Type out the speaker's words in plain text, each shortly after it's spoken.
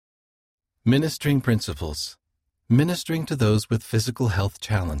Ministering Principles. Ministering to those with physical health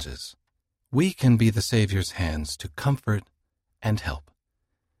challenges. We can be the Savior's hands to comfort and help.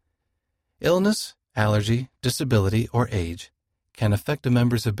 Illness, allergy, disability, or age can affect a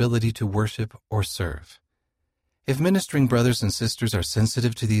member's ability to worship or serve. If ministering brothers and sisters are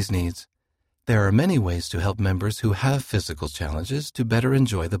sensitive to these needs, there are many ways to help members who have physical challenges to better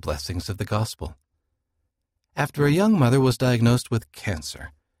enjoy the blessings of the gospel. After a young mother was diagnosed with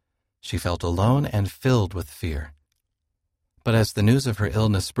cancer, she felt alone and filled with fear. But as the news of her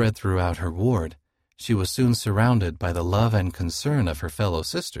illness spread throughout her ward, she was soon surrounded by the love and concern of her fellow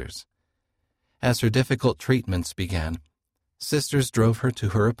sisters. As her difficult treatments began, sisters drove her to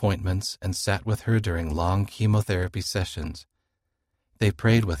her appointments and sat with her during long chemotherapy sessions. They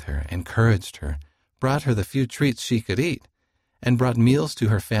prayed with her, encouraged her, brought her the few treats she could eat, and brought meals to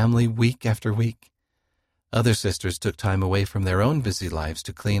her family week after week. Other sisters took time away from their own busy lives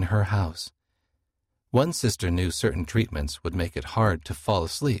to clean her house. One sister knew certain treatments would make it hard to fall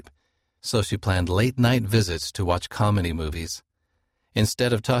asleep, so she planned late-night visits to watch comedy movies.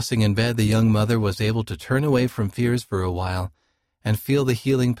 Instead of tossing in bed, the young mother was able to turn away from fears for a while and feel the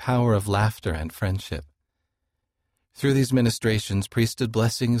healing power of laughter and friendship. Through these ministrations, priesthood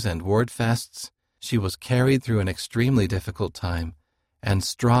blessings, and ward fasts, she was carried through an extremely difficult time, and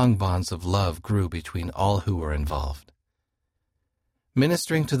strong bonds of love grew between all who were involved.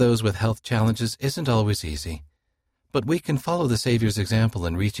 Ministering to those with health challenges isn't always easy, but we can follow the Savior's example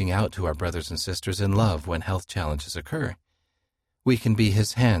in reaching out to our brothers and sisters in love when health challenges occur. We can be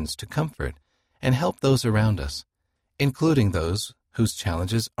His hands to comfort and help those around us, including those whose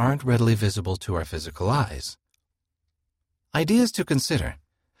challenges aren't readily visible to our physical eyes. Ideas to consider.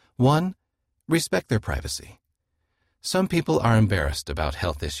 1. Respect their privacy. Some people are embarrassed about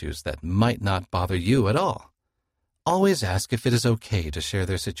health issues that might not bother you at all. Always ask if it is okay to share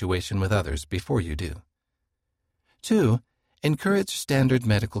their situation with others before you do. 2. Encourage standard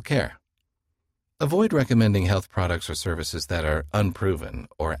medical care. Avoid recommending health products or services that are unproven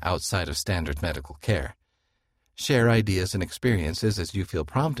or outside of standard medical care. Share ideas and experiences as you feel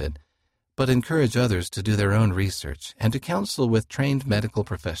prompted, but encourage others to do their own research and to counsel with trained medical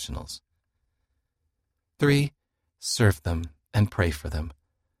professionals. 3. Serve them and pray for them.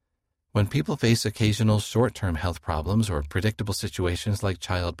 When people face occasional short-term health problems or predictable situations like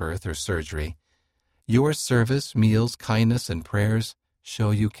childbirth or surgery, your service, meals, kindness, and prayers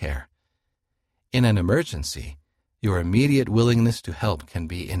show you care. In an emergency, your immediate willingness to help can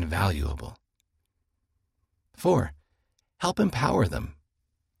be invaluable. 4. Help empower them.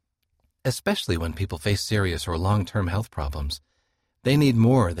 Especially when people face serious or long-term health problems, they need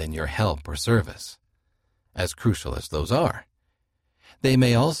more than your help or service. As crucial as those are, they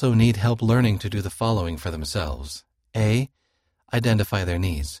may also need help learning to do the following for themselves. A. Identify their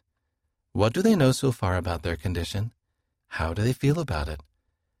needs. What do they know so far about their condition? How do they feel about it?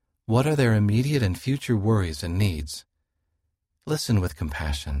 What are their immediate and future worries and needs? Listen with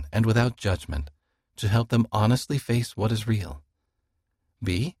compassion and without judgment to help them honestly face what is real.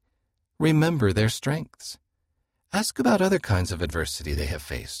 B. Remember their strengths. Ask about other kinds of adversity they have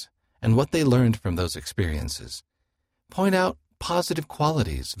faced and what they learned from those experiences. Point out positive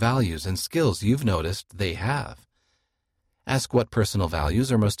qualities, values, and skills you've noticed they have. Ask what personal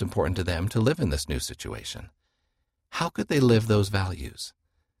values are most important to them to live in this new situation. How could they live those values?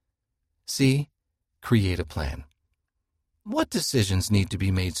 C. Create a plan. What decisions need to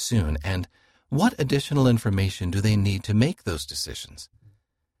be made soon, and what additional information do they need to make those decisions?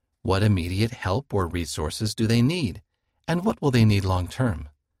 What immediate help or resources do they need, and what will they need long-term?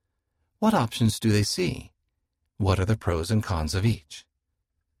 What options do they see? What are the pros and cons of each?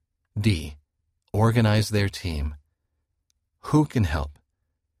 D. Organize their team. Who can help?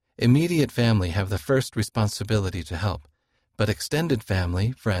 Immediate family have the first responsibility to help, but extended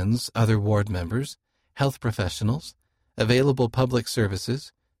family, friends, other ward members, health professionals, available public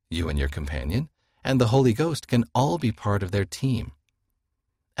services, you and your companion, and the Holy Ghost can all be part of their team.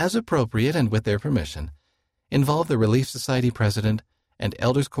 As appropriate and with their permission, involve the Relief Society president and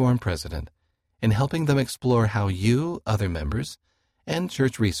Elders Quorum president in helping them explore how you, other members, and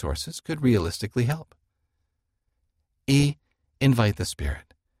church resources could realistically help. E. Invite the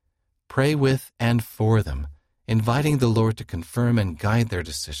Spirit. Pray with and for them, inviting the Lord to confirm and guide their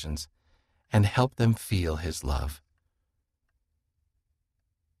decisions and help them feel His love.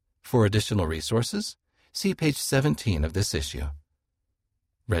 For additional resources, see page 17 of this issue.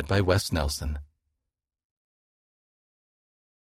 Read by Wes Nelson.